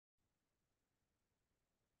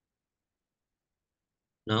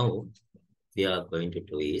Now we are going to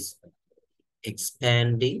do is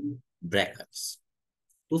expanding brackets.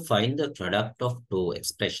 To find the product of two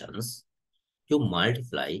expressions, you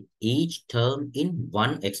multiply each term in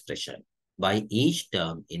one expression by each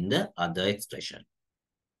term in the other expression.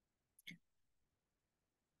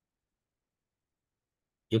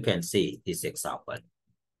 You can see this example.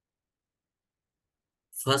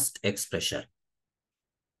 First expression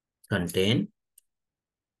contain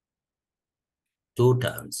two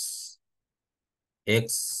terms,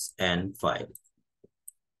 x and 5.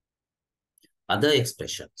 Other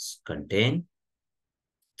expressions contain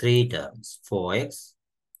three terms, 4x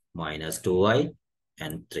minus 2y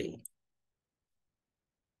and 3.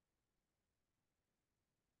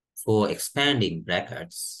 For expanding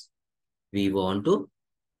brackets, we want to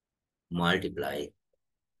multiply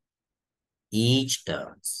each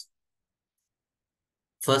terms.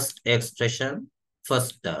 First expression,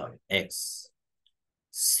 first term x.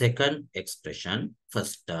 Second expression,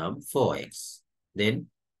 first term 4x. Then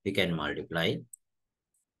we can multiply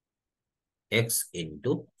x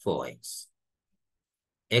into 4x.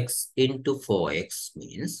 X into 4x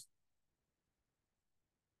means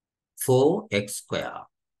 4x square.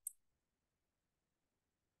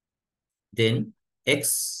 Then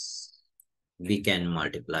x we can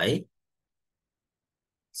multiply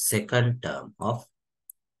second term of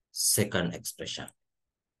second expression.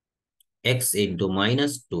 X into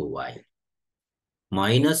minus 2y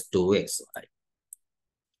minus 2xy.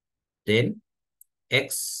 Then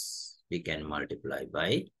x we can multiply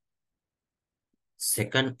by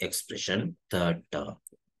second expression, third term,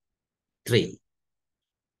 3.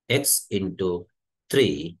 X into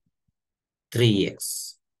 3,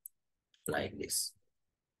 3x, like this.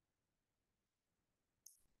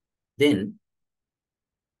 Then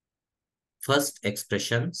first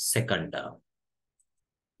expression, second term,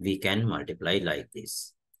 we can multiply like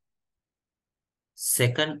this.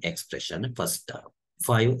 Second expression, first term,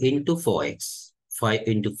 5 into 4x. 5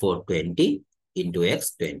 into 4, 20 into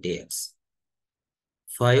x, 20x.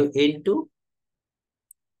 5 into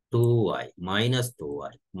 2y minus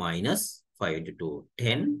 2y minus 5 into 2,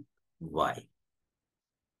 10y.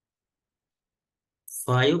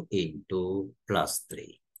 5 into plus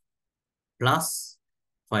 3 plus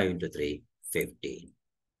 5 into 3, 15.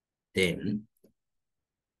 Then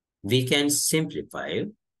we can simplify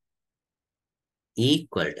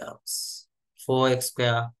equal terms. 4x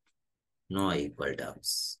square, no equal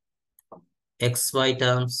terms. Xy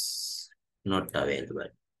terms, not available.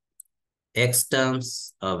 X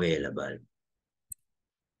terms available.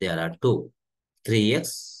 There are two.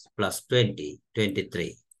 3x plus 20,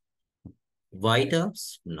 23. Y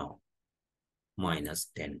terms, no. Minus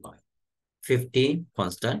 10y. 15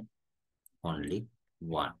 constant, only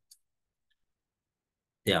 1.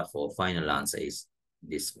 Therefore, final answer is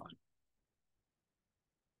this one.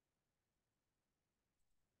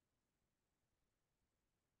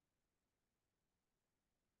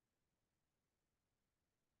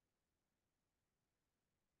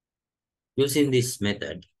 Using this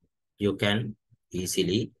method, you can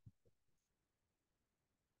easily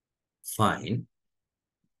find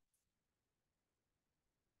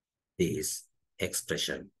this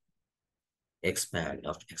expression, expand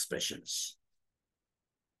of expressions.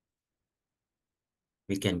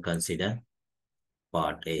 We can consider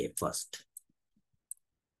part A first.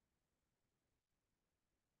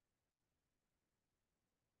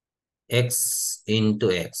 X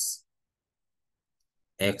into x,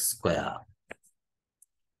 x square.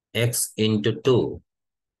 X into 2,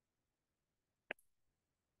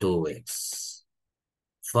 2x.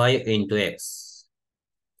 5 into x,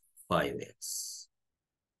 5x.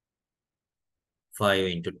 5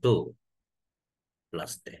 into 2,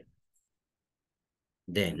 plus 10.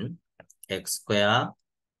 Then x square,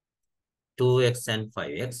 2x and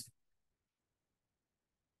 5x,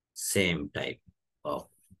 same type of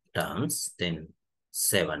terms. Then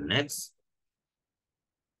 7x,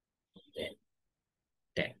 then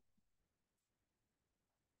 10.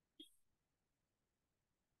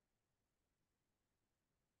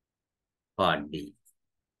 Part B.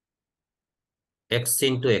 X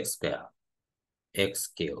into x square, x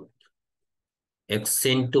cubed. X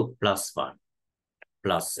into plus 1,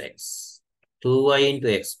 plus x. 2y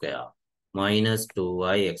into x square, minus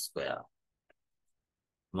 2y x square.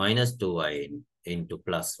 Minus 2y into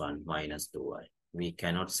plus 1, minus 2y. We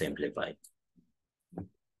cannot simplify.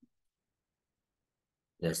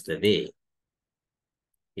 That's the way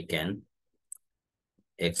we can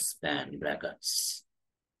expand brackets.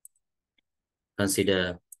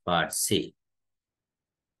 Consider part C.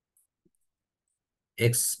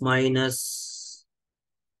 X minus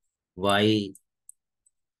y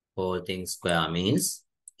whole thing square means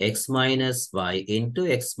x minus y into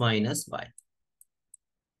x minus y.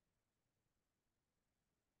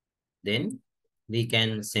 Then we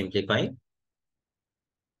can simplify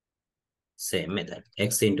same method.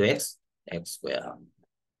 X into x, x square.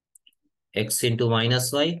 X into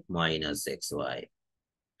minus y, minus xy.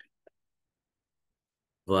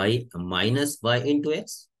 Y minus y into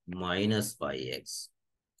x, minus yx.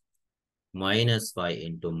 Minus y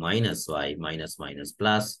into minus y, minus minus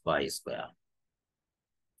plus y square.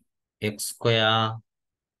 X square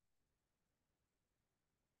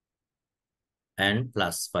and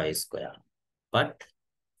plus y square. But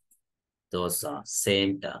those are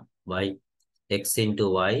same term. Y, x into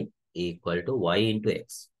y equal to y into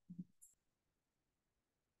x.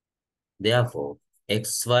 Therefore,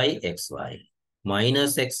 xy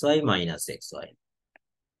minus xy.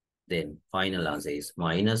 Then final answer is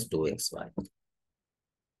minus 2xy.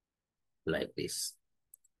 Like this.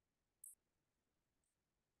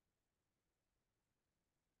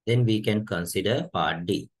 Then we can consider part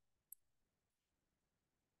D.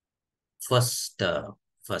 First term,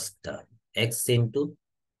 x into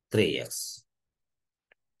 3x.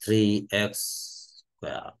 3x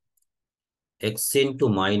square. X into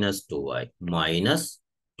minus 2y, minus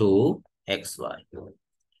 2xy.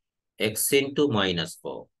 X into minus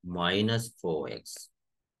 4, minus 4x.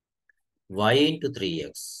 Y into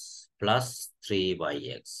 3x, plus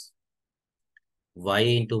 3yx. Y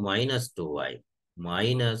into minus 2y,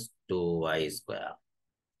 minus 2y square.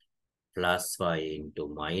 Plus y into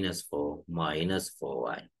minus 4, minus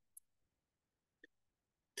 4y.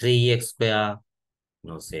 3x square,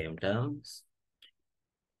 no same terms.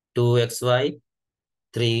 2xy,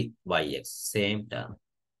 3yx, same term.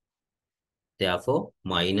 Therefore,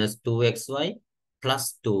 minus 2xy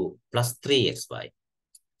plus 2 plus 3xy.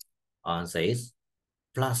 Answer is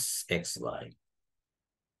plus xy.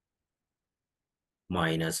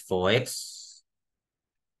 Minus 4x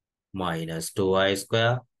minus 2y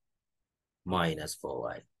square minus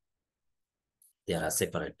 4y. There are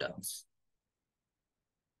separate terms.